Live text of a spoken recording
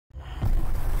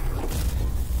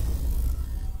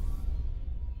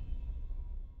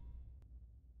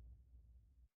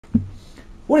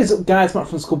What is up guys, Matt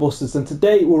from Skullbusters, and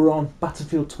today we're on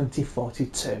Battlefield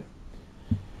 2042.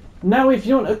 Now if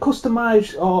you want to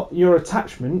customise your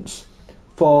attachments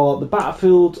for the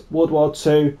Battlefield, World War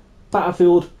II,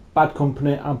 Battlefield, Bad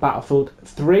Company and Battlefield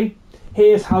 3,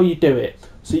 here's how you do it.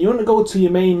 So you want to go to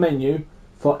your main menu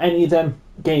for any of them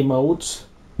game modes.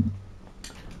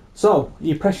 So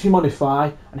you press your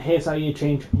modify and here's how you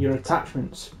change your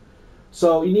attachments.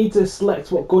 So you need to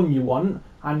select what gun you want,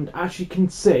 and as you can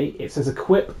see it says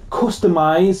equip,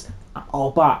 customise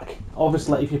or back.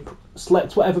 Obviously if you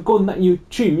select whatever gun that you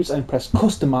choose and press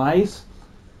customise,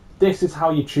 this is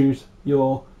how you choose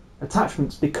your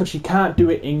attachments, because you can't do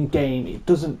it in game. It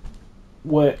doesn't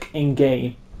work in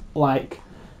game like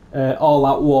All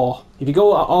Out War. If you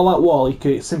go All Out War you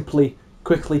can simply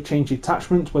quickly change your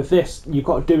attachments. With this you've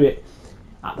got to do it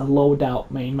at the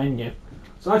loadout main menu.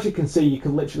 So as you can see, you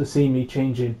can literally see me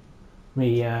changing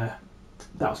me,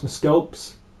 that's my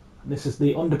scopes. This is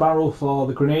the underbarrel for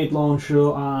the grenade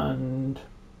launcher and,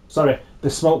 sorry,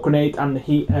 the smoke grenade and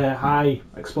the high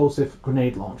explosive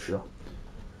grenade launcher.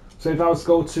 So if I was to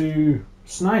go to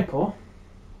sniper,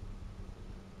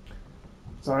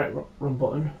 sorry, run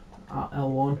button, at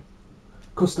L1,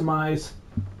 customise,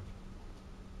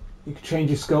 you can change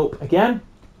your scope again.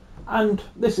 And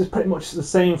this is pretty much the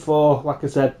same for, like I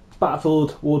said,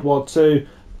 Battlefield, World War II,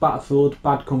 Battlefield,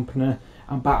 Bad Company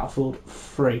and Battlefield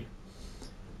 3.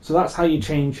 So that's how you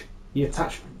change your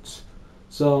attachments.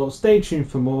 So stay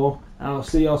tuned for more and I'll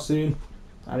see you all soon.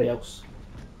 Adios.